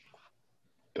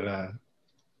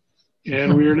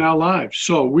And we are now live.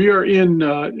 So we are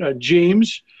in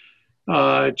James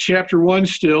chapter 1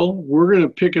 still. We're going to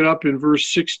pick it up in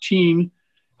verse 16,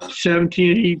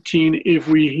 17, and 18. If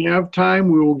we have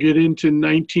time, we will get into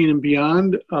 19 and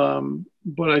beyond.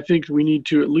 But I think we need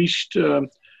to at least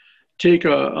take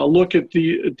a look at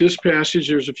this passage.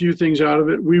 There's a few things out of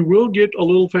it. We will get a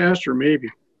little faster, maybe.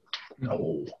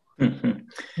 No.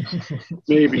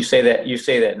 Maybe. You say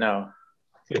that now.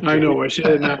 I know, I say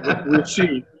that now, but we'll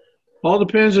see. All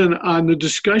depends on the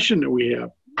discussion that we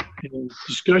have. And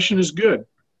discussion is good.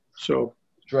 So,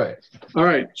 that's right. All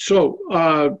right.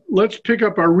 So let's pick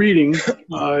up our reading.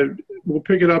 We'll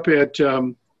pick it up at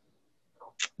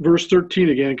verse 13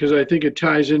 again, because I think it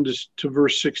ties into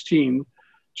verse 16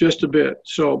 just a bit.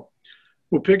 So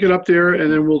we'll pick it up there,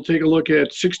 and then we'll take a look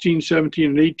at 16, 17,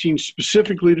 and 18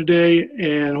 specifically today,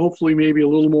 and hopefully maybe a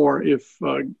little more if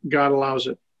God allows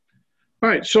it. All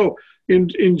right. So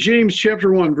in James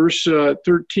chapter 1, verse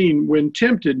 13, when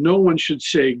tempted, no one should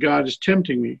say, God is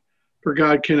tempting me, for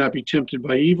God cannot be tempted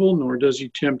by evil, nor does he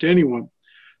tempt anyone.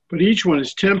 But each one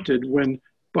is tempted when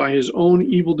by his own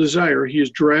evil desire he is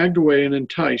dragged away and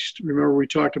enticed. Remember, we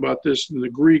talked about this in the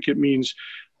Greek. It means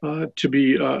to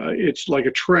be, it's like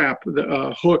a trap.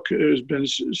 A hook has been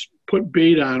put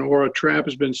bait on, or a trap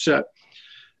has been set.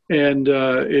 And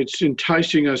it's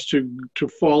enticing us to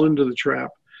fall into the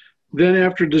trap. Then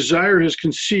after desire has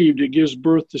conceived, it gives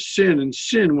birth to sin, and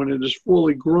sin, when it is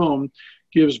fully grown,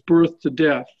 gives birth to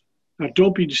death. Now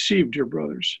don't be deceived, dear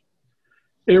brothers.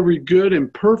 Every good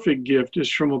and perfect gift is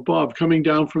from above, coming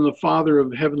down from the Father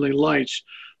of heavenly lights,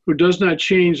 who does not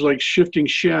change like shifting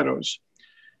shadows.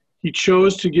 He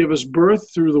chose to give us birth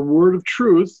through the word of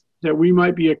truth, that we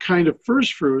might be a kind of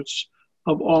first fruits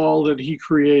of all that he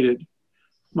created.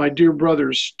 My dear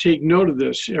brothers, take note of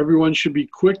this. Everyone should be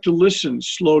quick to listen,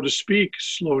 slow to speak,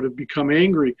 slow to become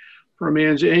angry, for a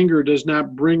man's anger does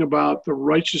not bring about the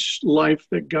righteous life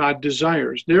that God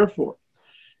desires. Therefore,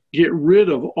 get rid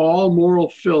of all moral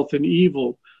filth and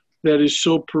evil that is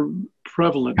so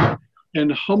prevalent,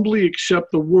 and humbly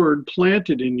accept the word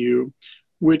planted in you,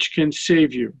 which can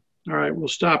save you. All right, we'll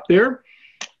stop there.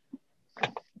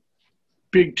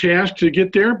 Big task to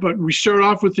get there, but we start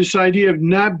off with this idea of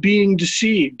not being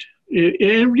deceived.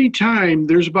 Every time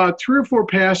there's about 3 or 4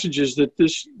 passages that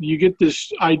you get this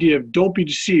idea of don't be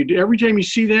deceived. Every time you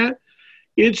see that,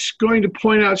 it's going to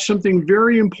point out something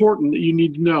very important that you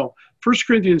need to know. 1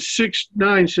 Corinthians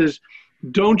 6:9 says,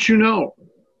 don't you know?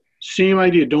 Same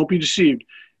idea, don't be deceived.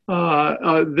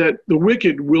 That the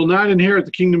wicked will not inherit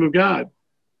the kingdom of God.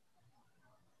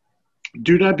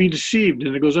 Do not be deceived.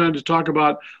 And it goes on to talk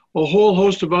about a whole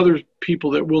host of other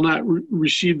people that will not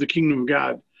receive the kingdom of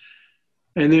God.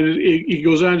 And then it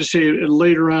goes on to say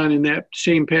later on in that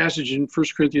same passage in 1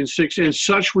 Corinthians 6, and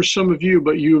such were some of you,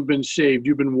 but you have been saved.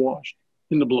 You've been washed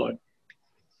in the blood.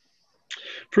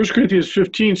 1 Corinthians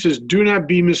 15 says, do not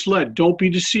be misled. Don't be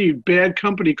deceived. Bad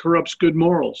company corrupts good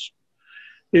morals.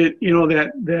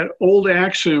 That old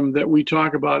axiom that we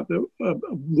talk about,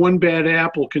 one bad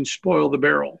apple can spoil the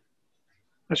barrel.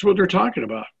 That's what they're talking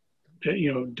about.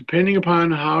 Depending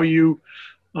upon how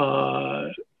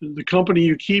the company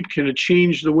you keep can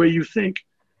change the way you think.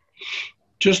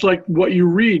 Just like what you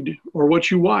read or what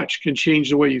you watch can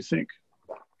change the way you think.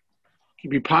 It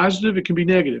can be positive, it can be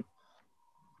negative,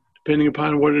 depending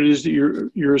upon what it is that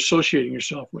you're associating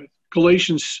yourself with.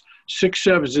 Galatians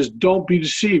 6:7 says, don't be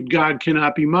deceived, God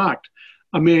cannot be mocked.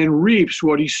 A man reaps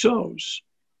what he sows.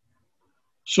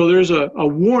 So there's a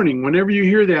warning. Whenever you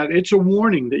hear that, it's a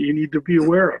warning that you need to be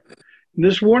aware of. And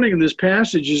this warning in this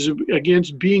passage is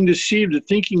against being deceived, at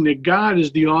thinking that God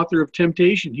is the author of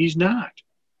temptation. He's not.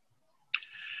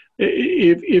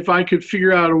 If I could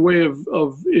figure out a way of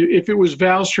if it was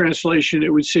Val's translation,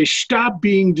 it would say, stop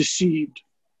being deceived.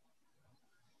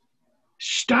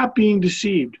 Stop being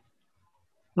deceived.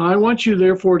 Now, I want you,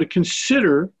 therefore, to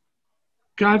consider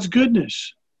God's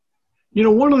goodness.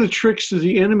 One of the tricks that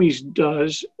the enemy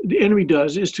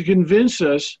does is to convince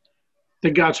us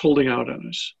that God's holding out on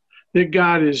us, that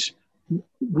God is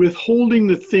withholding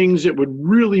the things that would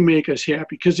really make us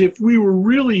happy. Because if we were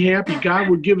really happy, God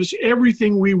would give us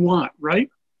everything we want, right?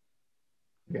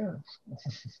 Yeah.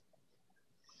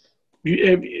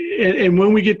 And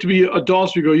when we get to be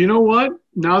adults, we go, you know what?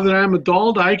 Now that I'm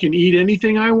adult, I can eat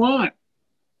anything I want.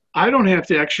 I don't have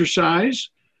to exercise.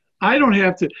 I don't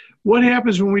have to. What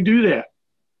happens when we do that?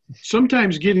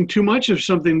 Sometimes getting too much of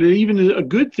something that even a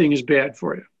good thing is bad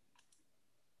for you.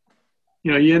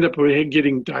 You end up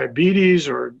getting diabetes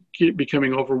or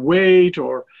becoming overweight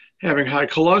or having high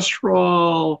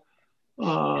cholesterol,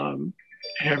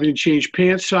 having to change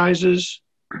pant sizes.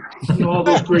 All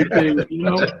those great things, you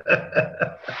know.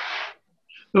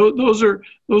 Those are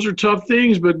tough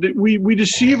things, but we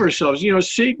deceive ourselves. You know,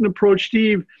 Satan approached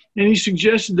Eve and he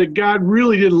suggested that God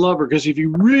really didn't love her, because if he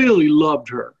really loved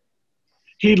her,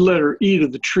 he'd let her eat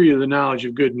of the tree of the knowledge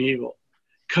of good and evil,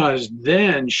 because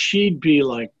then she'd be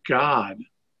like God.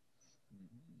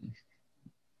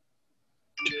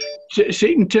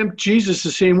 Satan tempted Jesus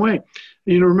the same way.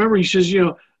 You know, remember, he says, you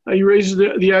know, he raises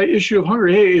the issue of hunger.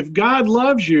 Hey, if God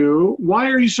loves you, why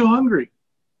are you so hungry?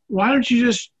 Why don't you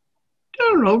just,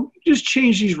 I don't know, just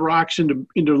change these rocks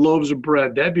into loaves of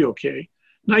bread? That'd be okay.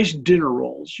 Nice dinner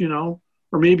rolls, you know,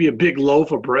 or maybe a big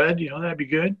loaf of bread, you know, that'd be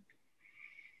good.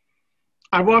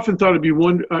 I've often thought it'd be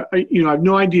one, you know, I have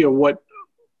no idea what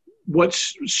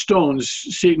stones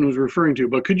Satan was referring to,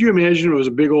 but could you imagine it was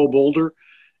a big old boulder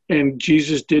and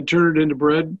Jesus did turn it into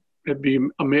bread? It'd be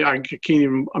amazing. I can't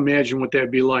even imagine what that'd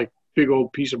be like. Big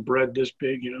old piece of bread this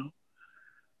big, you know.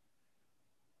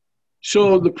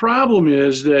 So the problem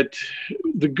is that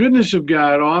the goodness of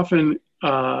God often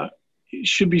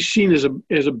should be seen as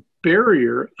a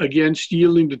barrier against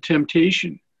yielding to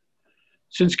temptation.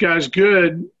 Since God's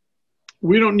good,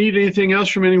 we don't need anything else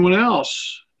from anyone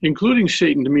else, including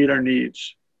Satan, to meet our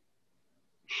needs.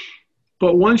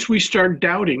 But once we start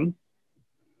doubting,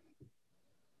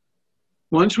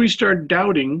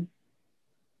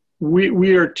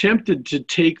 we are tempted to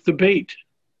take the bait.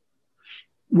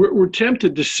 We're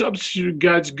tempted to substitute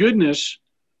God's goodness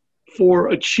for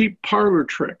a cheap parlor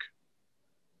trick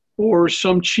or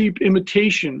some cheap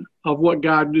imitation of what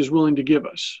God is willing to give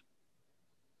us.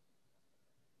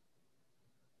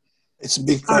 It's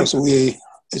because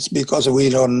we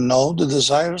don't know the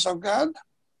desires of God.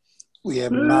 We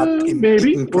have not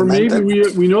maybe, or implemented.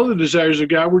 maybe we know the desires of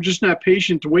God. We're just not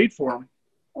patient to wait for them.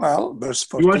 Well, verse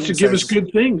 14 He wants to give us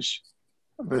good things.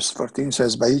 Verse 14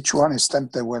 says, "By each one is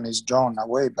tempted when he's drawn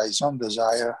away by his own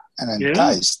desire and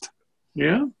enticed."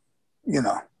 Yeah. You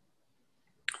know.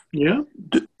 Yeah.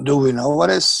 Do we know what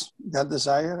is that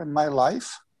desire in my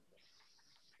life?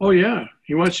 Oh yeah.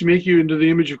 He wants to make you into the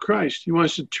image of Christ. He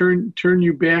wants to turn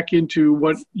you back into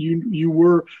what you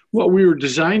were, what we were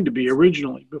designed to be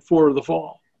originally before the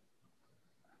fall.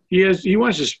 He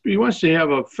wants to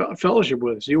have a fellowship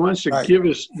with us. He wants to give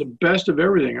us the best of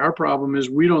everything. Our problem is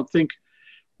we don't think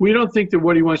that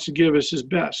what he wants to give us is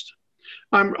best.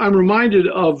 I'm reminded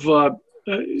of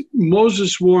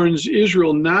Moses warns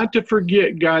Israel not to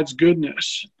forget God's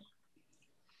goodness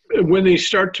when they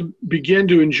start to begin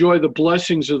to enjoy the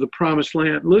blessings of the promised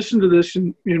land. Listen to this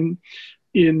in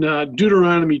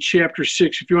Deuteronomy chapter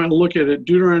 6. If you want to look at it,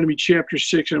 Deuteronomy chapter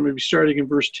 6, I'm going to be starting in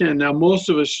verse 10. Now, most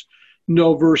of us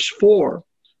know verse 4,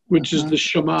 which is the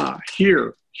Shema.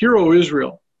 Hear, O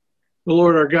Israel, the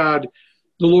Lord our God,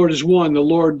 the Lord is one, the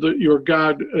Lord your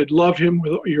God. Love him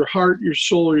with your heart, your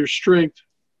soul, your strength.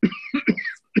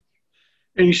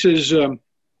 And he says,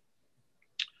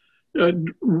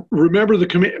 remember the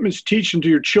commandments, teach them to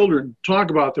your children, talk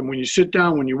about them when you sit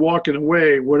down, when you walk in the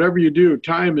way, whatever you do,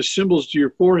 tie them as symbols to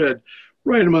your forehead,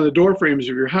 write them on the doorframes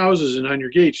of your houses and on your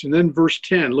gates. And then verse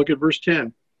 10, look at verse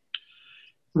 10.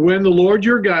 When the Lord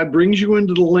your God brings you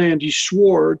into the land he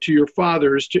swore to your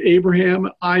fathers, to Abraham,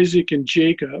 Isaac, and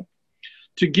Jacob,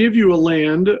 to give you a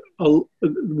land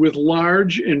with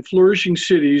large and flourishing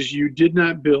cities you did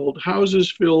not build,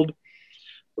 houses filled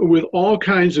with all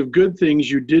kinds of good things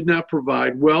you did not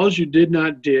provide, wells you did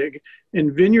not dig,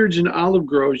 and vineyards and olive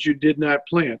groves you did not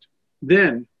plant.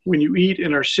 Then, when you eat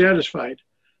and are satisfied,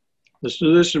 listen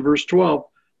to this in verse 12,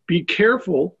 be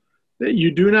careful that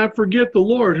you do not forget the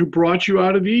Lord who brought you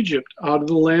out of Egypt, out of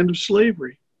the land of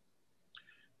slavery.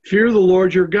 Fear the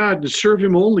Lord your God and serve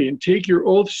him only, and take your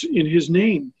oaths in his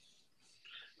name.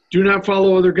 Do not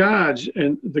follow other gods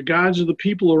and the gods of the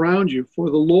people around you,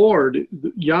 for the Lord,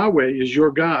 Yahweh, is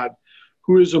your God,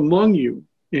 who is among you,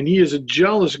 and he is a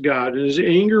jealous God, and his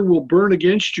anger will burn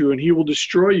against you, and he will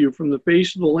destroy you from the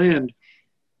face of the land.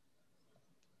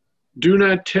 Do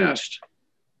not test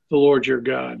the Lord your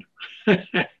God.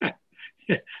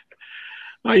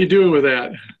 How you doing with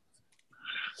that?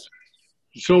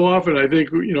 So often I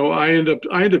think, I end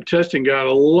up testing God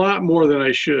a lot more than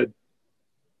I should.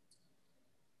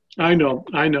 I know.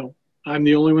 I'm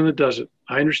the only one that does it.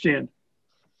 I understand.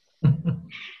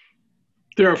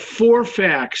 There are 4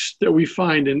 facts that we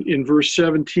find in verse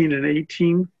 17 and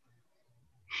 18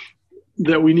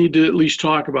 that we need to at least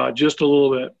talk about just a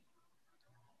little bit.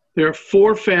 There are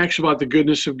 4 facts about the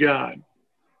goodness of God.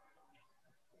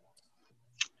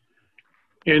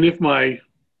 And if my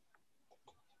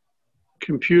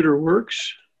computer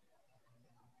works,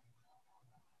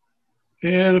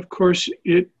 and of course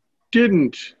it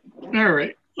didn't. All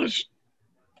right, let's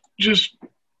just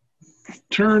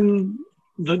turn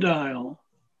the dial.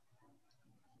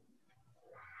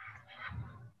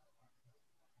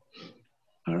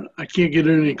 I can't get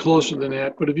any closer than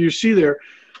that, but if you see there,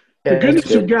 the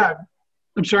goodness of God.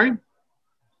 I'm sorry?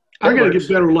 I got to get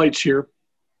better lights here.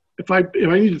 If I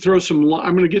need to throw some,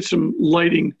 I'm going to get some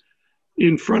lighting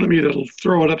in front of me that'll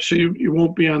throw it up so you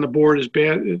won't be on the board as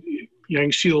bad. You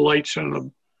can see the lights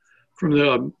from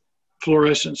the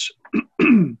fluorescence.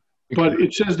 But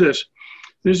it says this.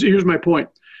 Here's my point.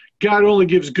 God only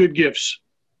gives good gifts.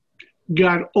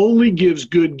 God only gives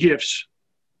good gifts.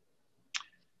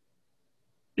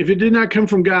 If it did not come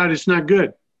from God, it's not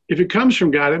good. If it comes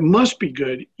from God, it must be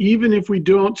good, even if we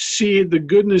don't see the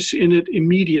goodness in it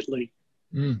immediately.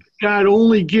 God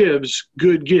only gives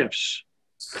good gifts.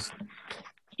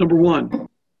 Number one.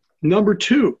 Number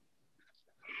two,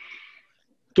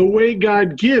 the way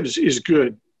God gives is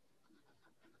good.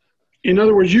 In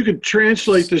other words, you could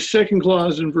translate the second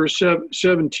clause in verse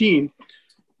 17.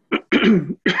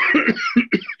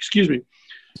 Excuse me.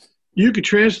 You could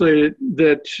translate it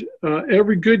that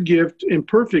every good gift and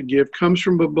perfect gift comes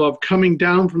from above, coming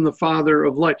down from the Father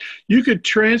of light. You could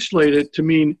translate it to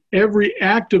mean every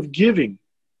act of giving.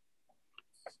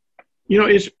 You know,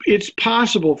 it's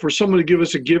possible for someone to give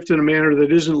us a gift in a manner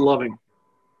that isn't loving.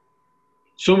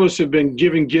 Some of us have been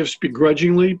giving gifts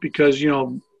begrudgingly because, you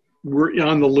know, we're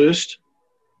on the list,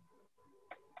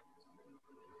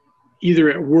 either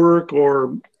at work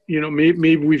or, you know,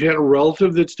 maybe we've had a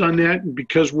relative that's done that, and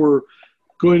because we're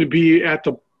going to be at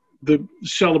the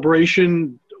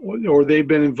celebration or they've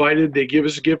been invited, they give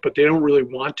us a gift, but they don't really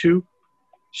want to.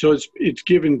 So it's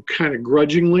given kind of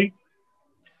grudgingly.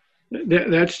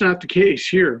 That's not the case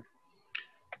here.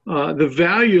 The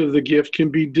value of the gift can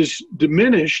be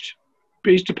diminished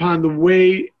based upon the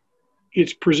way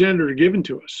it's presented or given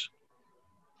to us.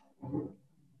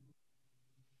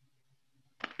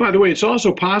 By the way, it's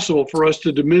also possible for us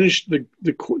to diminish the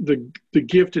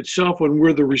gift itself when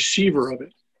we're the receiver of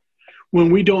it,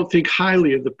 when we don't think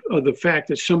highly of the fact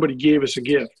that somebody gave us a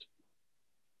gift.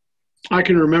 I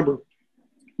can remember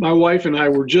my wife and I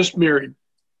were just married.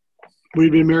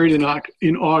 We'd been married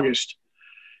in August.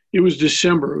 It was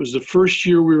December. It was the first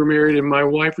year we were married, and my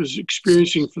wife was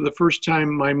experiencing for the first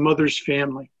time my mother's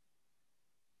family.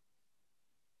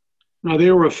 Now,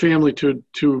 they were a family to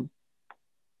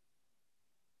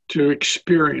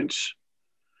experience.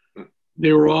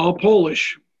 They were all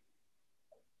Polish.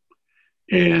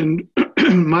 And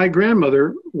my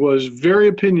grandmother was very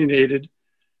opinionated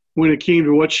when it came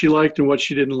to what she liked and what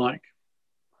she didn't like.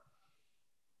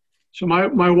 So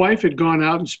my wife had gone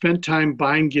out and spent time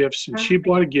buying gifts, and she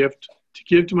bought a gift to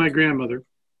give to my grandmother.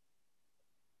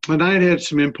 And I had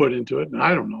some input into it. And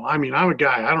I don't know. I mean, I'm a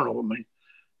guy. I don't know what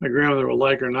my grandmother would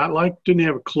like or not like. Didn't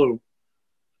have a clue.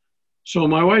 So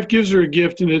my wife gives her a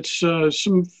gift, and it's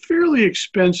some fairly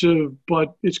expensive,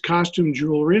 but it's costume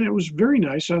jewelry, and it was very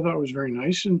nice. I thought it was very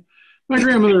nice. And my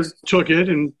grandmother took it,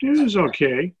 and it was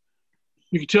okay.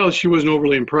 You could tell she wasn't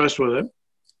overly impressed with it.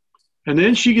 And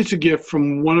then she gets a gift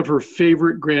from one of her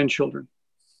favorite grandchildren.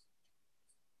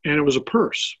 And it was a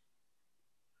purse.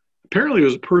 Apparently it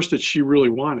was a purse that she really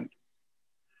wanted.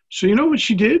 So you know what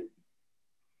she did?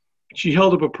 She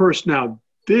held up a purse. Now,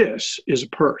 this is a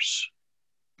purse.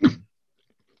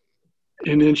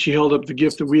 And then she held up the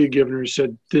gift that we had given her and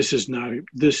said, this is not a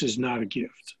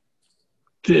gift.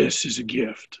 This is a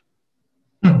gift.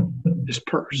 This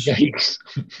purse. Yikes.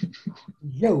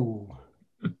 Yo.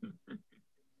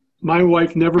 My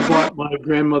wife never bought my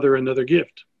grandmother another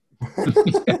gift.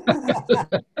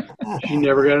 She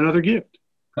never got another gift.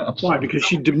 Why? Because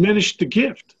she diminished the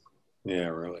gift. Yeah,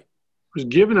 really. It was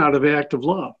given out of act of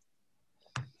love.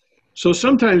 So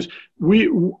sometimes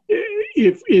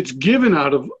if it's given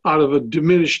out of a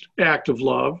diminished act of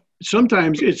love,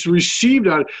 sometimes it's received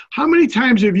out of. How many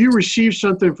times have you received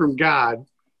something from God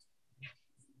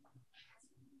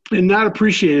and not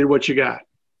appreciated what you got?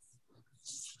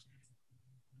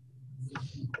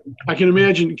 I can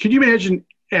imagine. Can you imagine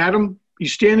Adam?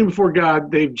 He's standing before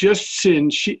God. They've just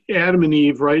sinned, Adam and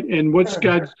Eve, right? And what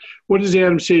does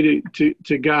Adam say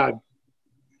to God?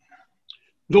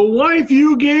 The wife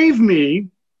you gave me,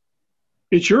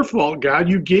 it's your fault, God.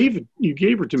 You gave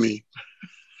her to me.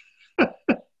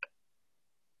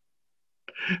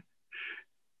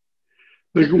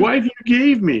 The wife you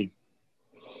gave me.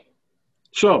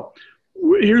 So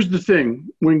here's the thing.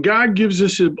 When God gives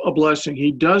us a blessing,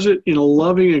 he does it in a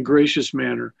loving and gracious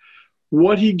manner.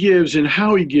 What he gives and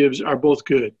how he gives are both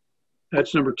good.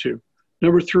 That's number two.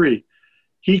 Number three,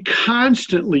 he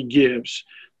constantly gives.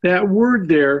 That word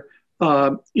there,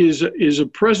 is a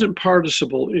present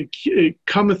participle. It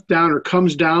cometh down or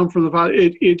comes down from the Father.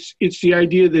 It's the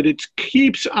idea that it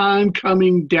keeps on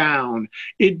coming down.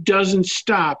 It doesn't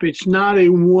stop. It's not a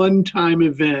one-time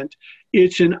event.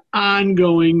 It's an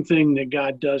ongoing thing that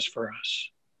God does for us.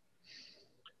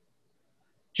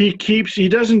 He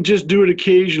doesn't just do it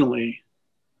occasionally.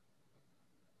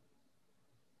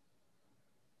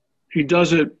 He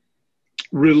does it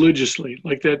religiously,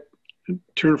 like that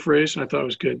turn of phrase. I thought it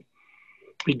was good.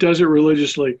 He does it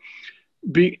religiously.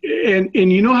 And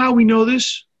you know how we know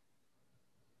this?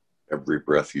 Every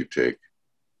breath you take.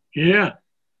 Yeah.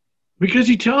 Because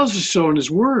he tells us so in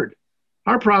his word.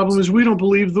 Our problem is we don't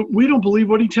believe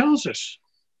what he tells us.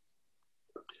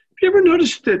 Have you ever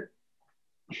noticed that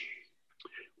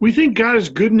we think God is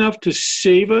good enough to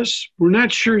save us? We're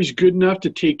not sure he's good enough to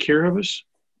take care of us.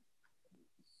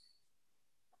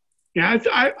 Yeah,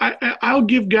 I'll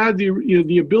give God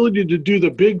the ability to do the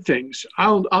big things.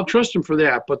 I'll trust him for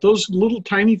that. But those little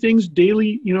tiny things,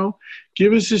 daily,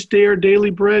 give us this day our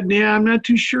daily bread. Yeah, I'm not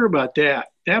too sure about that.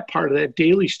 That part of that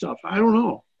daily stuff, I don't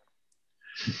know.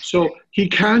 So he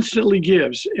constantly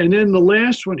gives. And then the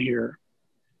last one here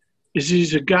is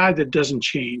he's a God that doesn't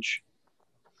change.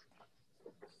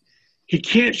 He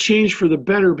can't change for the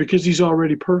better because he's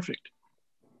already perfect.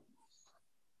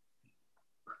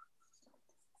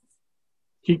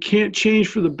 He can't change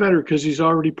for the better because he's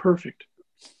already perfect.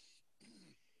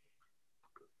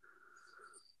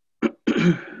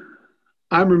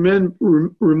 I'm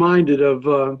reminded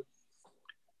of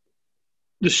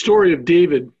the story of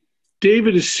David.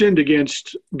 David has sinned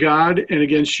against God and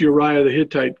against Uriah the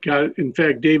Hittite. In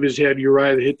fact, David's had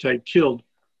Uriah the Hittite killed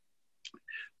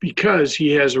because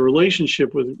he has a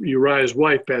relationship with Uriah's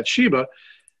wife, Bathsheba,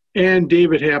 and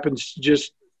David happens to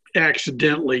just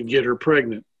accidentally get her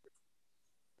pregnant.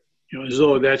 As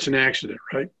though that's an accident,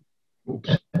 right?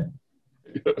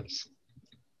 Yes.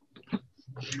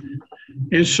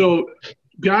 And so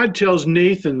God tells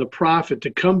Nathan, the prophet,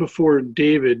 to come before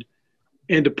David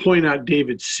and to point out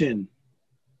David's sin.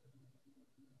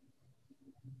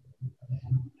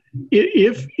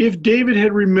 If David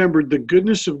had remembered the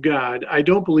goodness of God, I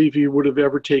don't believe he would have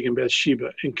ever taken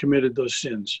Bathsheba and committed those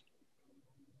sins.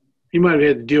 He might have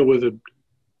had to deal with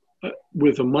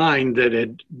a mind that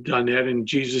had done that, and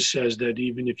Jesus says that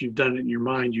even if you've done it in your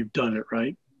mind, you've done it,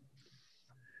 right?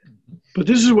 But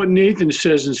this is what Nathan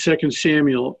says in 2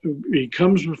 Samuel. He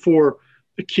comes before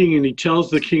the king and he tells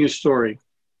the king a story.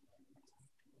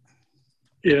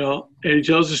 And he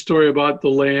tells a story about the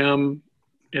lamb,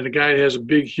 and the guy has a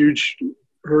big, huge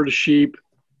herd of sheep.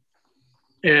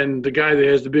 And the guy that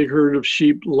has the big herd of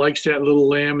sheep likes that little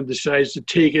lamb and decides to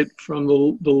take it from the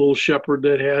little shepherd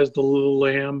that has the little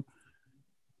lamb.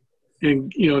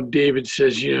 And, David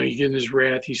says, in his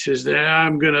wrath, he says,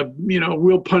 I'm going to,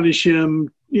 we'll punish him,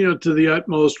 to the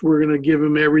utmost. We're going to give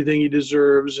him everything he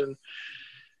deserves. And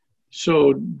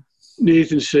so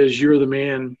Nathan says, you're the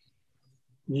man.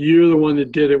 You're the one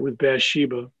that did it with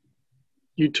Bathsheba.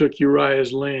 You took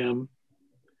Uriah's lamb.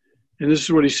 And this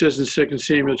is what he says in 2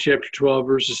 Samuel chapter 12,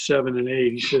 verses 7 and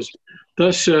 8. He says,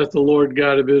 thus saith the Lord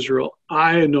God of Israel,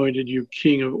 I anointed you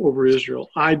king over Israel.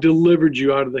 I delivered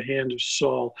you out of the hand of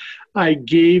Saul. I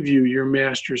gave you your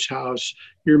master's house,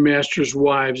 your master's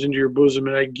wives into your bosom,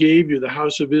 and I gave you the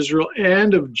house of Israel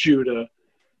and of Judah.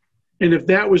 And if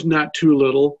that was not too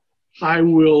little, I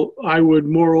would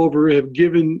moreover have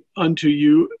given unto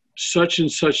you such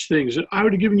and such things. I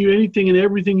would have given you anything and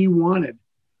everything you wanted.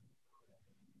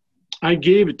 I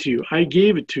gave it to you. I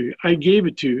gave it to you. I gave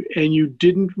it to you. And you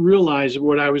didn't realize that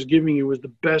what I was giving you was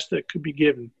the best that could be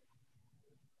given.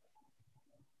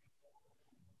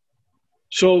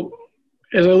 So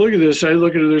as I look at this,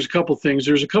 there's a couple things.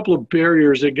 There's a couple of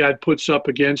barriers that God puts up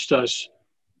against us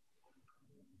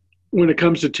when it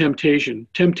comes to temptation.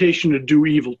 Temptation to do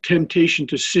evil, temptation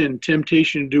to sin,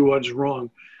 temptation to do what's wrong.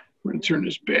 We're going to turn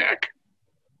this back.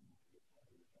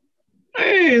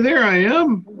 Hey, there I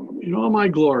am in all my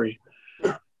glory.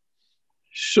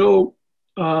 So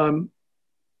one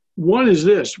is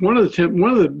this. One of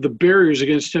the barriers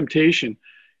against temptation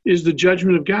is the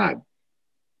judgment of God.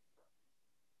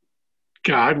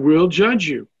 God will judge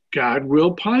you. God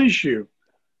will punish you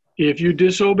if you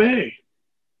disobey.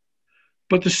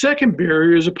 But the second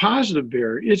barrier is a positive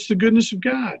barrier. It's the goodness of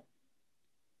God.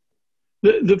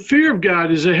 The fear of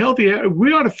God is a healthy.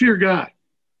 We ought to fear God.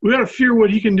 We ought to fear what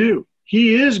he can do.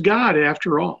 He is God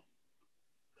after all.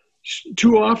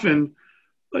 Too often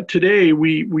today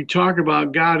we talk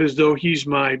about God as though he's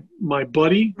my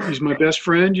buddy, he's my best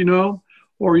friend,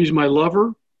 or he's my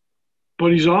lover,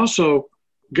 but he's also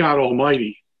God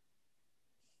Almighty.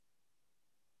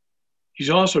 He's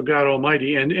also God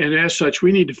Almighty. And as such,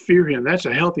 we need to fear him. That's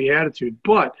a healthy attitude.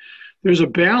 But there's a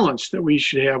balance that we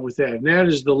should have with that. And that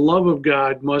is the love of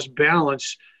God must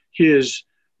balance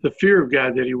the fear of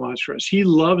God that he wants for us. He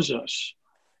loves us.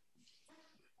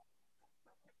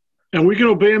 And we can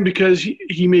obey him because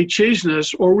he may chasten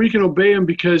us, or we can obey him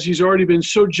because he's already been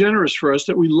so generous for us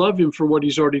that we love him for what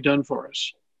he's already done for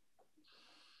us.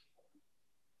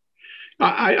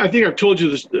 I think I've told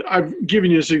you this. I've given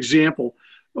you this example.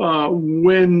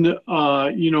 When you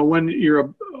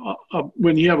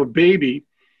have a baby,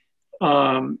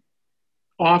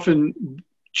 often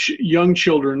young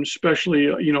children, especially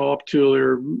up to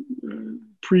their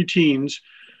preteens,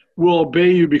 will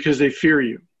obey you because they fear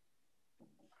you.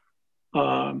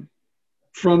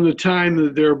 From the time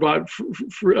that they're about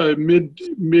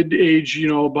mid-age,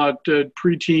 about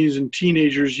preteens and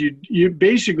teenagers, you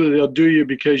basically they'll do you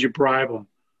because you bribe them.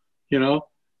 You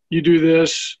do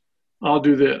this, I'll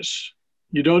do this.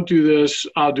 You don't do this,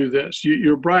 I'll do this.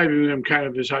 You're bribing them, kind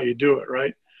of is how you do it,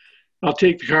 right? I'll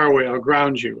take the car away. I'll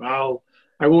ground you. I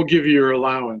won't give you your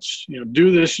allowance.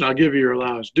 Do this and I'll give you your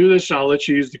allowance. Do this and I'll let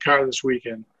you use the car this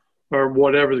weekend, or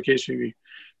whatever the case may be.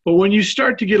 But when you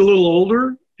start to get a little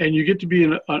older and you get to be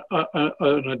an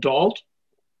adult,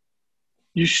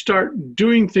 you start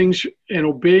doing things and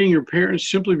obeying your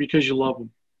parents simply because you love them.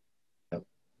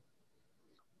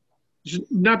 It's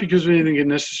not because of anything they can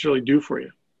necessarily do for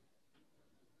you.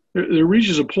 There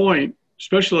reaches a point,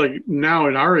 especially like now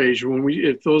in our age,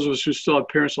 if those of us who still have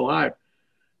parents alive,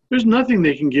 there's nothing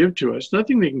they can give to us,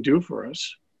 nothing they can do for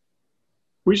us.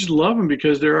 We just love them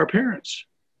because they're our parents.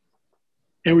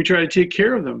 And we try to take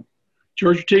care of them.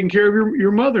 George, you're taking care of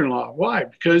your mother-in-law. Why?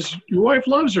 Because your wife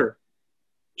loves her.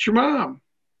 It's your mom.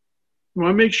 You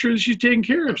want to make sure that she's taken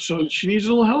care of. So if she needs a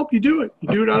little help, you do it. You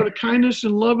do it out of the kindness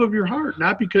and love of your heart,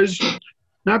 not because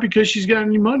she's got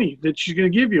any money that she's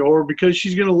going to give you, or because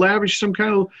she's going to lavish some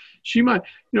kind of. She might.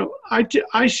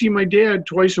 I see my dad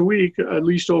twice a week, at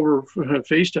least over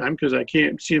FaceTime, because I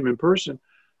can't see him in person.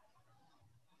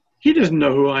 He doesn't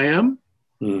know who I am.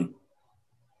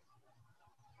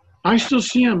 I still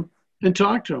see him and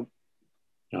talk to him.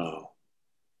 Oh.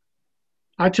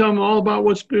 I tell him all about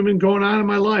what's been going on in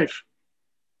my life.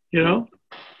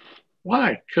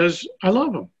 Why? Because I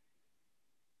love him.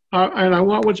 And I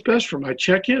want what's best for him. I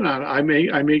check in on him.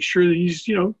 I make sure that he's,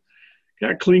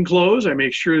 got clean clothes. I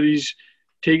make sure that he's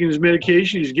taking his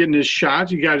medication. He's getting his shots.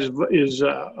 He got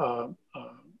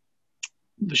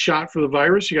the shot for the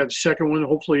virus. He got the second one.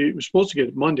 Hopefully he was supposed to get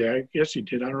it Monday. I guess he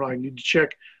did. I don't know. I need to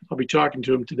check. I'll be talking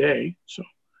to him today. So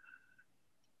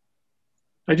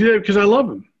I do that because I love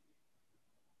him.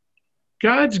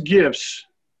 God's gifts,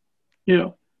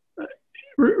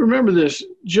 remember this.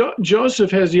 Joseph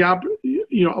has a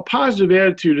positive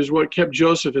attitude is what kept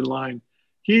Joseph in line.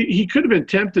 He could have been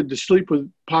tempted to sleep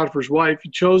with Potiphar's wife. He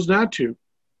chose not to.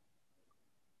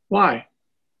 Why?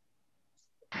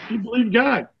 He believed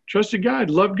God. Trusted God,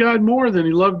 loved God more than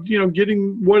he loved,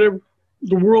 getting whatever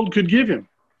the world could give him.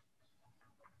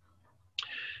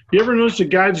 You ever notice that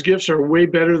God's gifts are way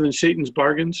better than Satan's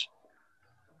bargains?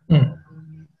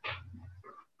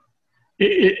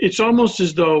 It's almost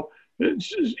as though,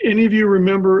 any of you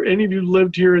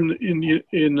lived here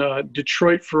in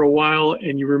Detroit for a while,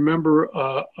 and you remember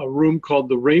a room called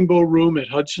the Rainbow Room at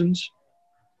Hudson's?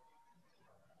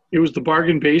 It was the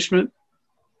bargain basement.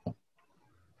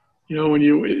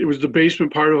 It was the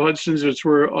basement part of Hudson's. It's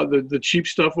where the cheap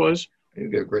stuff was. You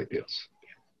get great deals.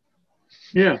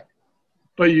 Yeah,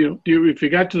 but if you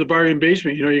got to the bargain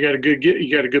basement, you got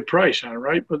a good price on it,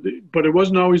 right? But it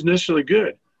wasn't always necessarily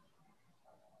good.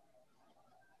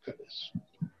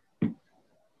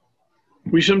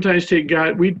 We sometimes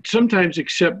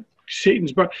accept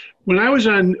Satan's bar. When I was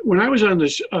on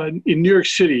this in New York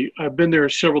City, I've been there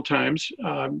several times.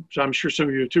 So I'm sure some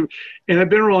of you have too. And I've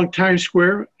been along Times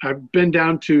Square. I've been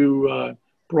down to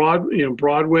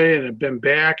Broadway, and I've been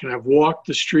back, and I've walked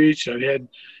the streets. I've had,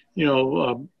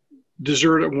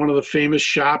 dessert at one of the famous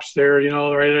shops there.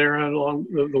 Right there along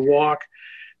the walk.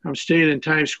 I'm staying in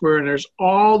Times Square, and there's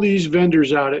all these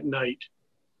vendors out at night,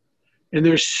 and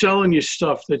they're selling you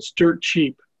stuff that's dirt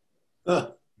cheap.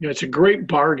 It's a great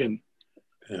bargain.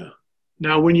 Yeah.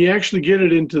 Now, when you actually get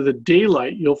it into the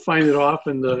daylight, you'll find it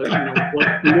often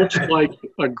what looks like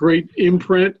a great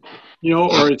imprint,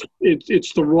 or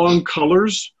it's the wrong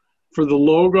colors for the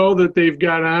logo that they've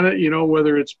got on it.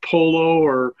 Whether it's Polo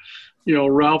or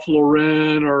Ralph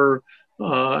Lauren or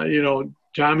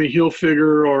Tommy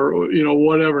Hilfiger or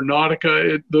whatever,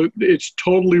 Nautica. It's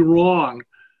totally wrong.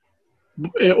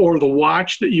 Or the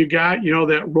watch that you got,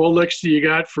 that Rolex that you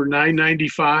got for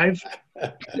 $995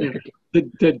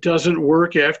 that doesn't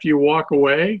work after you walk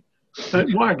away.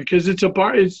 Why? Because it's a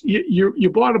bar. It's you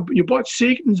bought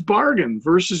Satan's bargain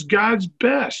versus God's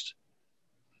best.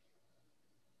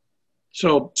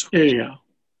 So anyhow,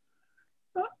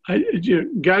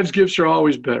 God's gifts are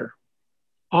always better,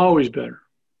 always better.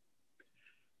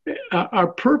 Our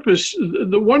purpose,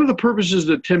 one of the purposes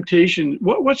of temptation.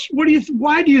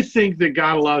 Why do you think that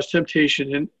God allows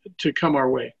temptation to come our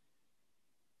way?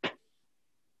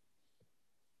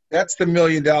 That's the $1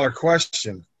 million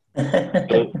question.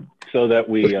 So that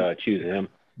we choose him.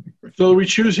 So we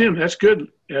choose him. That's good,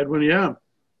 Edwin. Yeah.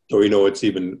 So we know it's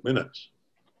even minutes.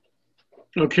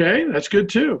 Okay, that's good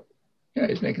too. Yeah,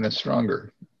 he's making us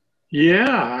stronger.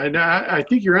 Yeah, and I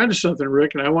think you're onto something,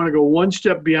 Rick, and I want to go one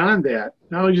step beyond that.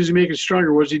 Not only does he make it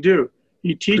stronger, what does he do?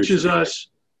 He teaches us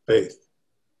Faith.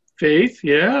 faith,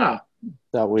 yeah.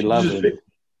 That we love him.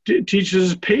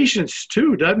 Teaches us patience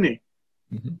too, doesn't he?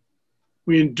 Mm-hmm.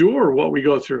 We endure what we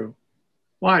go through.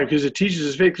 Why? Because it teaches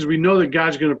us faith, because we know that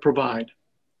God's going to provide.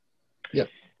 Yep.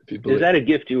 Is that a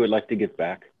gift you would like to give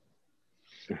back?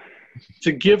 It's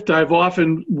a gift I've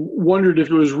often wondered if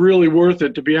it was really worth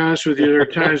it, to be honest with you. There are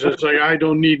times it's like, I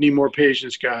don't need any more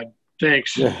patience, God.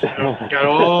 Thanks. Got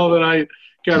all that I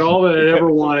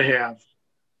ever want to have.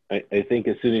 I think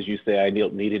as soon as you say I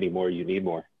don't need any more, you need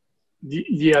more.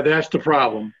 Yeah, that's the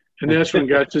problem. And that's when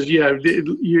God says, yeah,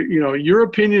 your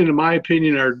opinion and my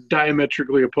opinion are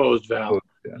diametrically opposed, Val.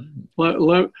 Yeah.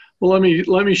 Let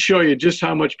me show you just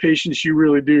how much patience you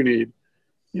really do need.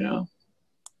 You know,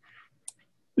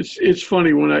 it's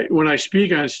funny when I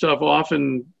speak on stuff.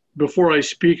 Often before I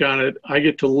speak on it, I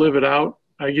get to live it out.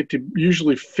 I get to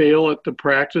usually fail at the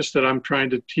practice that I'm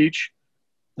trying to teach.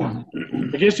 I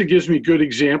guess it gives me good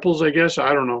examples. I guess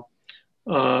I don't know.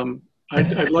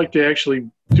 I'd like to actually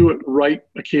do it right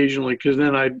occasionally, because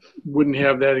then I wouldn't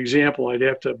have that example. I'd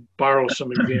have to borrow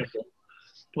some example.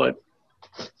 But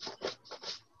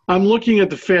I'm looking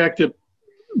at the fact that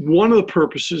one of the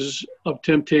purposes of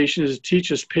temptation is to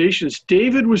teach us patience.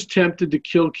 David was tempted to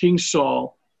kill King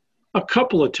Saul a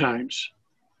couple of times.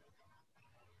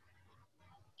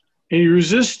 And he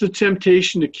resists the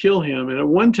temptation to kill him. And at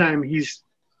one time,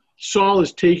 Saul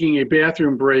is taking a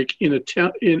bathroom break in a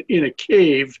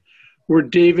cave where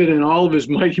David and all of his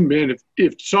mighty men,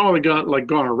 if Saul had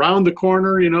gone around the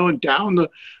corner, and down the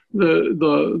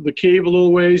cave a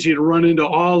little ways, he'd run into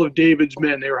all of David's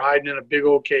men. They were hiding in a big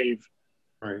old cave,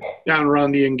 right, down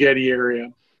around the En-Gedi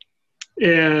area.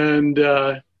 And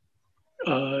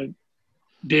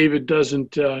David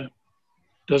doesn't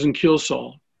kill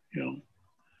Saul.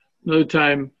 Another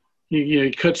time,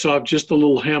 he cuts off just a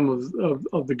little hem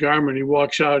of the garment. He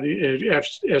walks out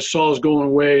as Saul's going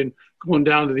away and going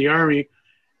down to the army.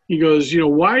 He goes,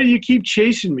 why do you keep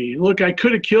chasing me? Look, I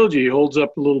could have killed you. He holds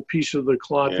up a little piece of the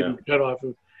cloth that he cut off.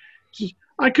 He says,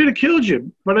 I could have killed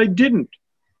you, but I didn't.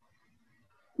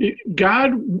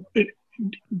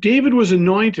 David was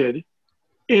anointed,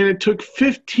 and it took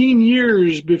 15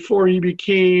 years before he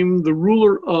became the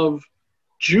ruler of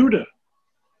Judah.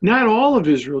 Not all of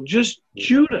Israel, just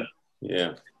Judah.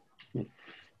 Yeah.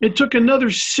 It took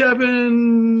another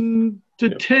 7 to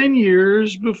 10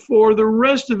 years before the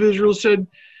rest of Israel said,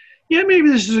 yeah, maybe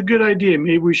this is a good idea.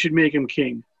 Maybe we should make him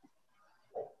king.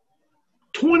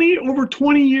 Over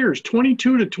 20 years,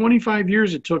 22 to 25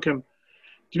 years it took him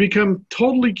to become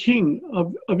totally king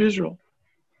of Israel.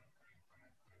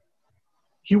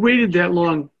 He waited that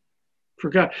long for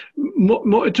God.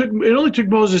 It only took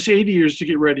Moses 80 years to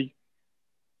get ready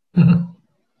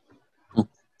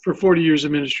for 40 years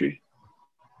of ministry.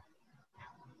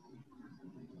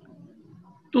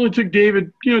 It only took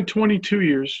David, 22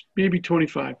 years, maybe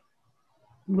 25.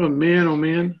 Oh, man, oh,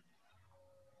 man.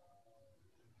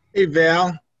 Hey,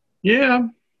 Val. Yeah.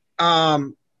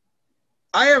 If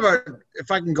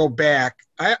I can go back,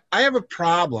 I have a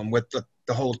problem with the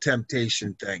whole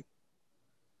temptation thing.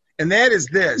 And that is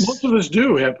this. Most of us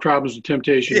do have problems with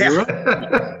temptation. Yeah. You're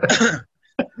right.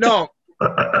 No.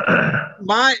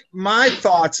 My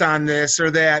thoughts on this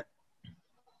are that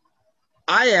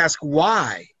I ask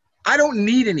why. I don't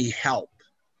need any help.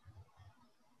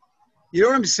 You know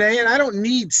what I'm saying? I don't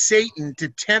need Satan to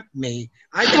tempt me.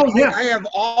 I have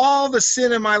all the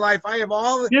sin in my life. I have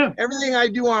everything I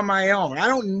do on my own. I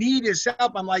don't need his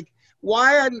help. I'm like,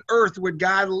 why on earth would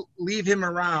God leave him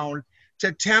around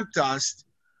to tempt us?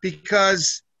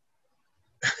 Because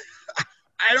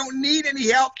I don't need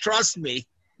any help. Trust me.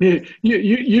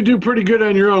 You do pretty good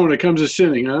on your own when it comes to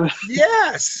sinning, huh?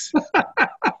 Yes.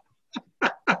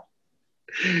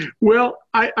 Well,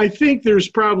 I think there's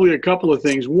probably a couple of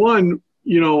things. One,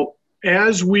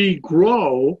 as we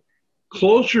grow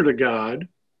closer to God,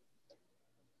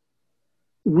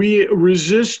 we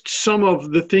resist some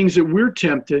of the things that we're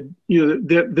tempted,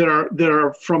 that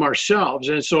are from ourselves.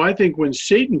 And so I think when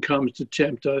Satan comes to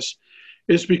tempt us,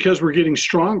 it's because we're getting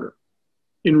stronger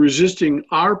in resisting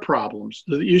our problems,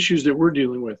 the issues that we're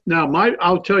dealing with. Now,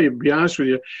 I'll tell you, to be honest with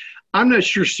you, I'm not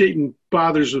sure Satan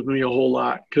bothers with me a whole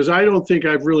lot, because I don't think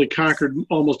I've really conquered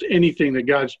almost anything that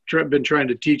God's been trying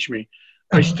to teach me.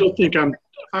 I still think I'm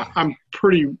a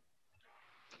pretty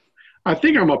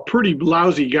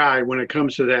lousy guy when it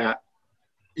comes to that.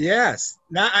 Yes.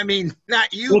 Not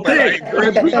you, well, but I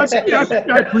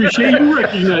appreciate you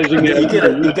recognizing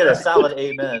that. You get a solid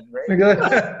amen, right?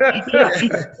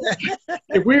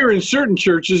 If we were in certain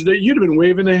churches, that you'd have been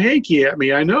waving a hanky at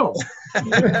me, I know.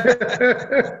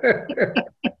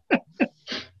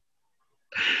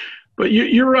 But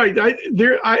you're right.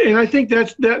 I think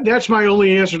that's my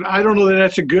only answer. I don't know that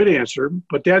that's a good answer,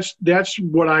 but that's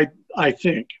what I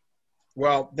think.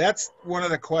 Well, that's one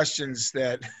of the questions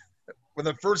that one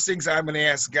of the first things I'm going to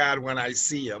ask God when I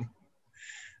see him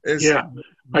is,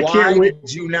 why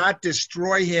did you not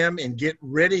destroy him and get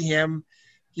rid of him?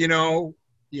 You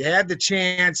had the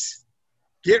chance,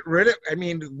 get rid of.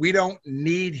 We don't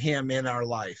need him in our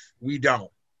life. We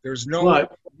don't. There's no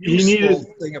useful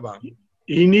thing about him.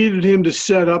 He needed him to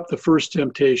set up the first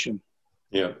temptation.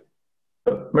 Yeah.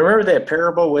 Remember that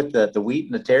parable with the wheat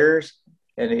and the tares?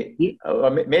 And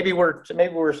maybe we're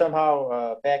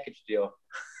somehow a package deal.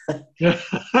 What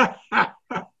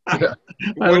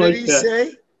did he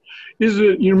say?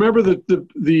 You remember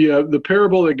the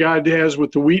parable that God has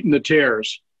with the wheat and the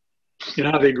tares, and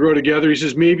how they grow together? He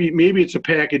says maybe it's a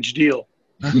package deal.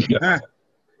 Yeah,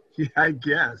 I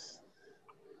guess.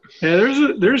 Yeah,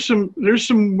 there's some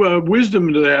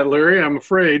wisdom to that, Larry, I'm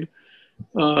afraid.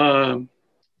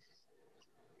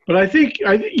 But I think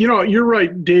you're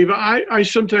right, Dave. I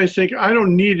sometimes think I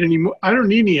don't need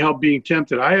any help being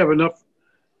tempted. I have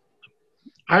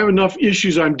enough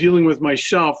issues I'm dealing with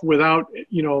myself without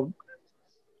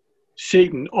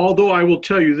Satan. Although I will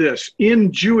tell you this,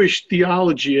 in Jewish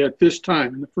theology at this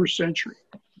time in the first century,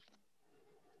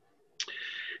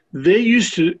 they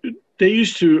used to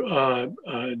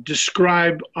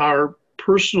describe our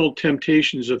personal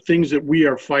temptations of things that we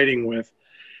are fighting with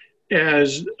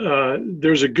as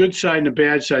there's a good side and a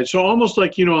bad side. So almost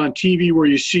like, on TV where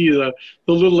you see the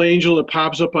little angel that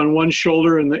pops up on one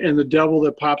shoulder and the devil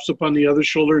that pops up on the other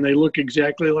shoulder, and they look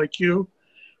exactly like you,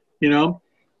 and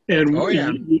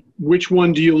which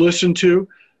one do you listen to?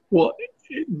 Well,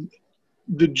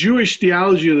 the Jewish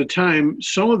theology of the time,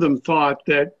 some of them thought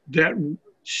that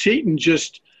Satan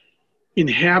just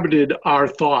inhabited our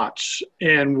thoughts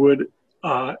and would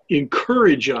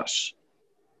encourage us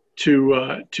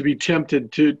to be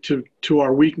tempted to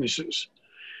our weaknesses.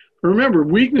 Remember,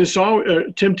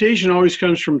 temptation always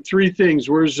comes from three things.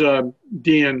 Where's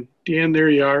Dan? Dan, there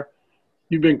you are.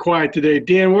 You've been quiet today.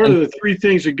 Dan, what are the three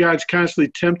things that God's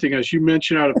constantly tempting us? You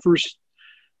mentioned out of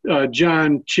 1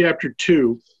 John chapter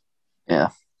 2. Yeah,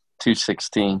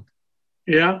 2:16.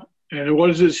 Yeah, and what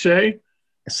does it say?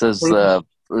 It says the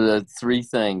three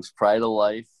things: pride of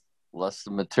life, lust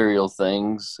of material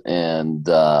things, and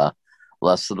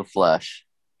lust of the flesh.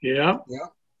 Yeah.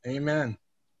 Amen.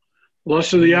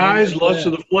 Lust of the eyes, lust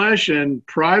of the flesh, and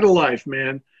pride of life,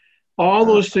 man. All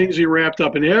those things are wrapped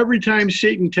up. And every time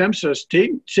Satan tempts us,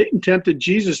 Satan tempted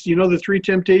Jesus. The three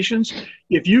temptations?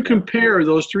 If you compare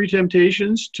those three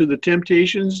temptations to the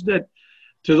temptations to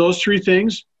those three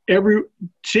things,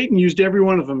 Satan used every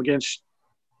one of them against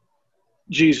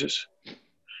Jesus.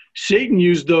 Satan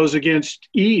used those against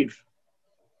Eve.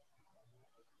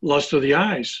 Lust of the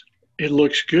eyes. It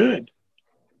looks good.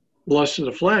 Lust of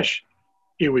the flesh.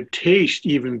 It would taste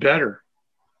even better.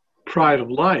 Pride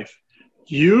of life.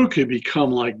 You could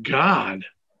become like God.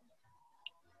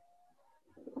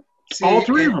 See, all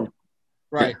three of them.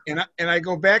 Right. And I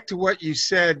go back to what you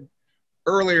said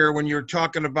earlier when you were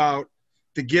talking about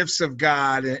the gifts of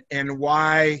God and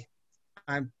why,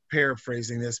 I'm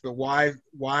paraphrasing this, but why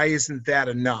isn't that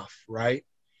enough, right?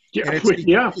 Yeah. And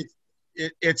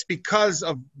it's because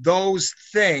of those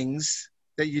things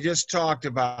that you just talked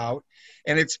about,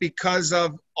 and it's because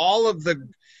of all of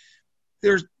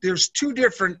there's two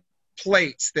different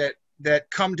plates that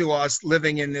come to us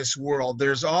living in this world.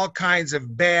 There's all kinds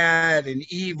of bad and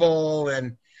evil,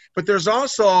 but there's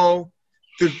also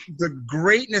the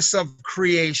greatness of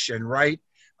creation, right?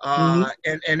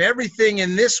 And everything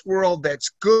in this world that's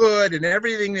good, and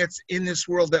everything that's in this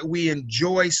world that we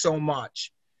enjoy so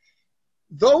much.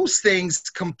 Those things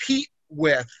compete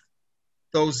with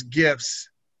those gifts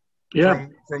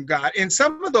from God. And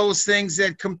some of those things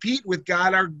that compete with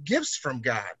God are gifts from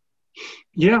God.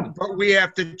 Yeah. But we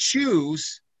have to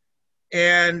choose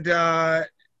And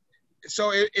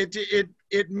so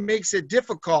it makes it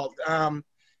difficult.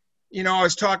 You know, I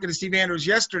was talking to Steve Andrews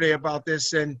yesterday about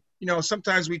this, and, you know,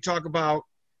 sometimes we talk about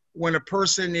when a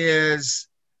person is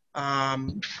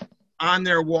on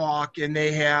their walk and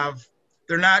they're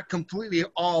not completely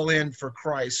all in for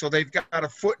Christ. So they've got a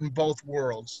foot in both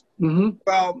worlds. Mm-hmm.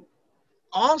 Well,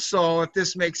 also, if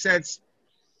this makes sense,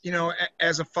 you know,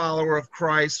 as a follower of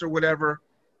Christ or whatever,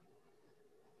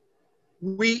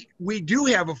 we do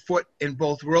have a foot in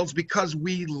both worlds because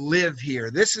we live here.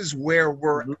 This is where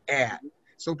we're at.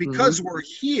 So because we're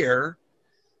here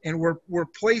and we're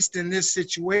placed in this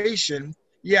situation,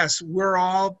 yes, we're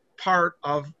all part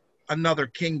of another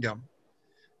kingdom,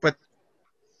 but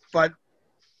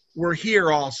we're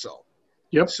here also.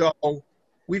 Yep. So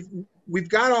we've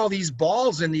got all these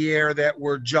balls in the air that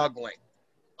we're juggling.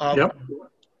 Yep.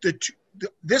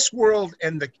 This world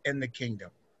and the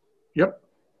kingdom. Yep.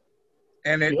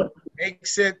 And it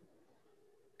makes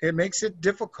it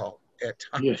difficult at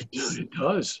times. Yes, it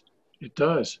does. It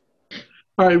does.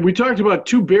 All right, we talked about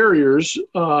two barriers.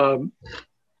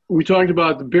 We talked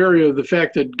about the barrier of the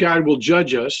fact that God will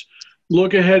judge us.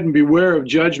 Look ahead and beware of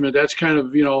judgment. That's kind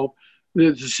of, you know,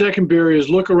 the second barrier is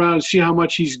look around and see how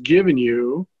much he's given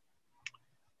you.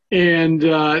 And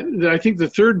I think the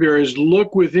third barrier is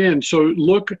look within. So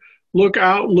look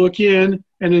out, look in,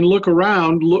 and then look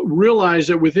around. Realize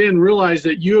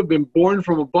that you have been born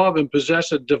from above and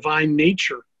possess a divine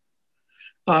nature.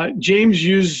 James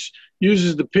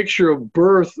uses the picture of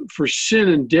birth for sin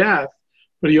and death,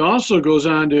 but he also goes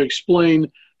on to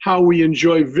explain how we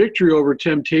enjoy victory over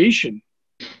temptation.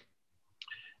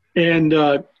 And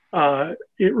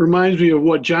it reminds me of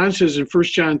what John says in 1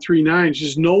 John 3:9. He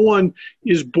says, no one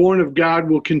is born of God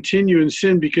will continue in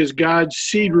sin because God's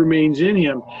seed remains in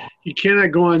him. He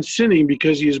cannot go on sinning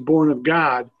because he is born of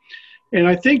God. And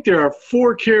I think there are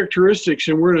 4 characteristics,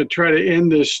 and we're going to try to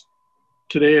end this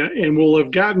today, and we'll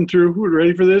have gotten through, who are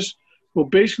ready for this? We'll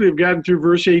basically have gotten through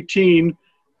verse 18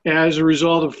 as a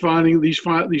result of finding these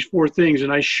 4 things.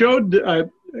 And I showed,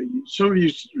 some of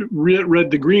you read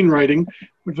the green writing.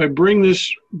 If I bring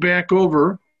this back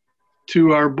over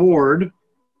to our board,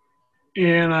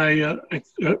 and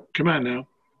come on now.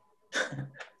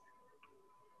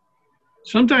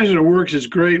 Sometimes when it works, it's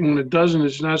great. When it doesn't,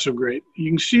 it's not so great. You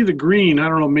can see the green. I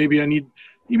don't know, maybe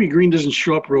green doesn't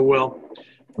show up real well.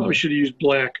 Probably should have used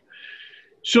black.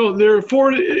 So there are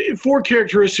 4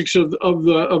 characteristics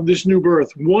of this new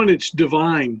birth. One, it's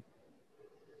divine.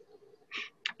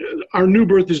 Our new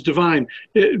birth is divine.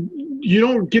 You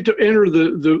don't get to enter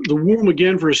the womb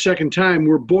again for a second time.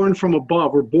 We're born from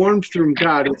above. We're born from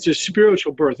God. It's a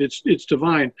spiritual birth. It's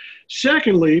divine.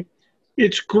 Secondly,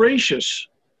 it's gracious.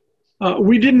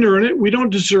 We didn't earn it. We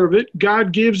don't deserve it.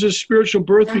 God gives us spiritual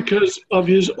birth because of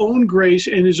his own grace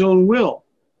and his own will.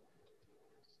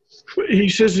 He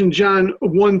says in John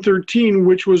 1:13,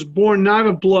 which was born not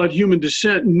of blood, human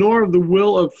descent, nor of the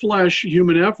will of flesh,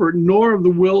 human effort, nor of the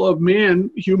will of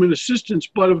man, human assistance,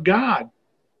 but of God.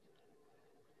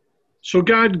 So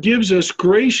God gives us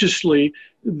graciously,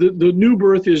 the new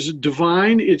birth is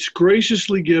divine, it's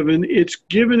graciously given, it's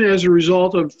given as a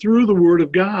result of through the word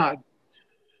of God.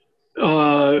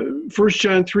 1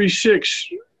 John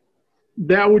 3:6,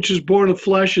 that which is born of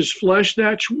flesh is flesh,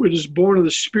 that which is born of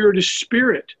the spirit is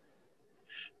spirit.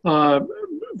 1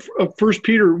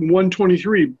 Peter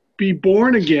 1:23, be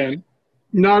born again,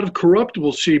 not of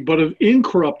corruptible seed, but of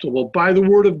incorruptible, by the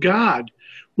word of God,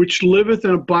 which liveth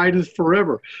and abideth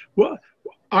forever. Well,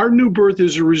 our new birth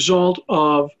is a result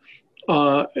of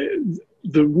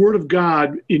the word of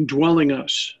God indwelling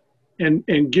us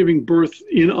and giving birth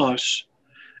in us.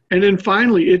 And then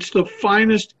finally, it's the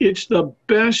finest, it's the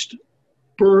best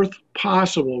birth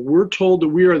possible. We're told that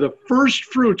we are the first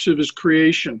fruits of his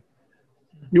creation.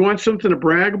 You want something to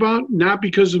brag about? Not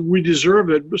because we deserve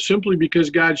it, but simply because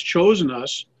God's chosen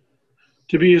us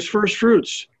to be his first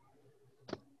fruits.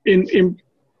 In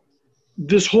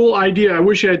this whole idea, I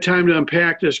wish I had time to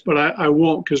unpack this, but I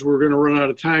won't because we're going to run out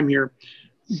of time here.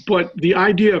 But the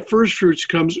idea of first fruits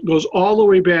goes all the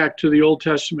way back to the Old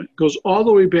Testament, goes all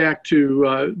the way back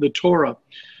to the Torah.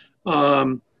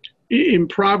 In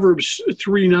Proverbs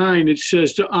 3:9, it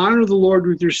says, to honor the Lord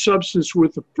with your substance,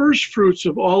 with the first fruits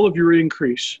of all of your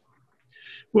increase.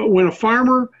 When a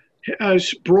farmer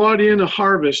has brought in a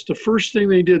harvest, the first thing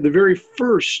they did, the very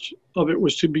first of it,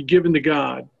 was to be given to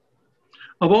God.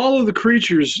 Of all of the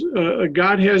creatures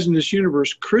God has in this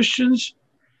universe, Christians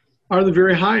are the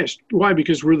very highest. Why?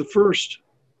 Because we're the first.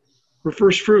 We're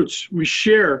first fruits. We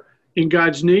share in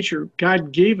God's nature.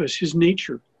 God gave us his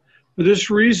nature. For this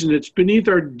reason, it's beneath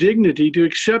our dignity to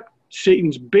accept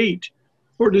Satan's bait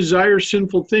or desire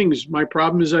sinful things. My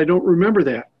problem is I don't remember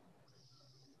that.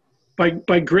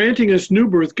 By granting us new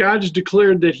birth, God has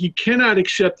declared that he cannot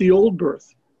accept the old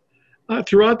birth.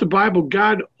 Throughout the Bible,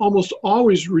 God almost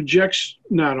always rejects,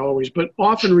 not always, but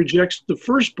often rejects the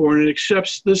firstborn and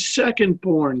accepts the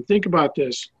secondborn. Think about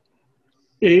this.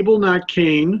 Abel, not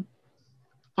Cain.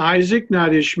 Isaac,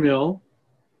 not Ishmael.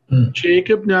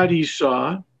 Jacob, not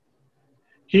Esau.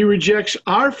 He rejects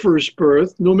our first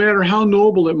birth, no matter how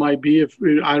noble it might be. If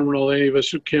I don't know any of us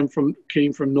who came from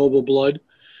noble blood.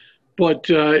 But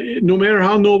no matter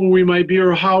how noble we might be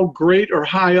or how great or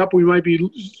high up we might be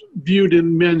viewed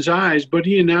in men's eyes, but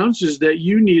he announces that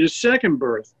you need a second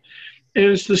birth. And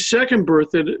it's the second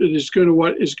birth that is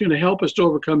going to help us to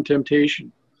overcome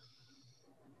temptation.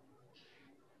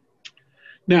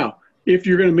 Now, if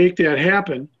you're going to make that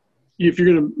happen, if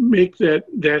you're going to make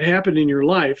that happen in your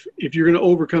life, if you're going to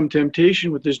overcome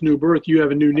temptation with this new birth, you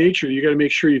have a new nature. You got to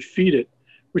make sure you feed it,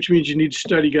 which means you need to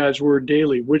study God's word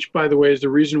daily, which, by the way, is the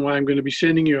reason why I'm going to be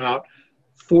sending you out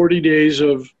 40 days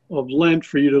of Lent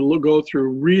for you to go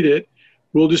through, read it.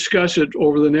 We'll discuss it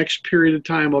over the next period of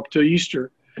time up to Easter.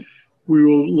 We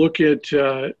will look at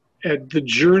the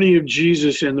journey of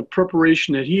Jesus and the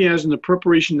preparation that he has and the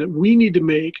preparation that we need to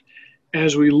make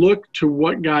as we look to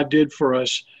what God did for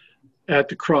us at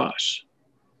the cross.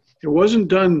 It wasn't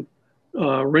done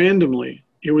randomly.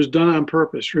 It was done on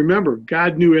purpose. Remember,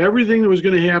 God knew everything that was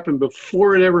going to happen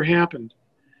before it ever happened.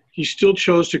 He still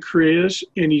chose to create us,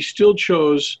 and he still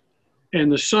chose,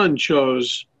 and the Son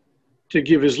chose to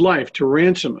give his life, to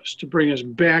ransom us, to bring us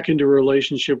back into a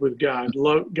relationship with God.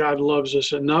 God loves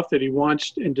us enough that he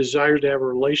wants and desires to have a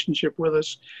relationship with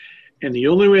us. And the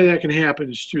only way that can happen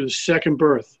is through the second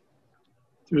birth,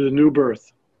 through the new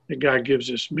birth that God gives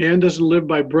us. Man doesn't live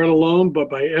by bread alone, but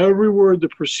by every word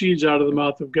that proceeds out of the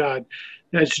mouth of God.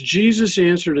 That's Jesus'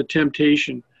 answer to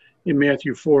temptation in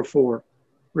Matthew 4:4.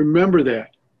 Remember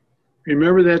that.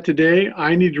 Remember that today.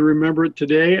 I need to remember it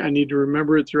today. I need to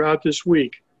remember it throughout this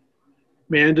week.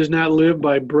 Man does not live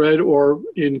by bread, or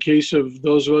in case of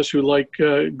those of us who like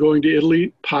going to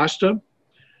Italy, pasta.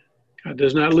 Man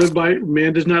does not live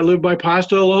by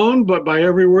pasta alone, but by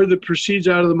every word that proceeds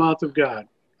out of the mouth of God.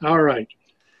 All right.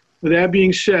 With that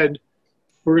being said,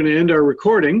 we're going to end our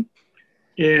recording.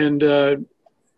 And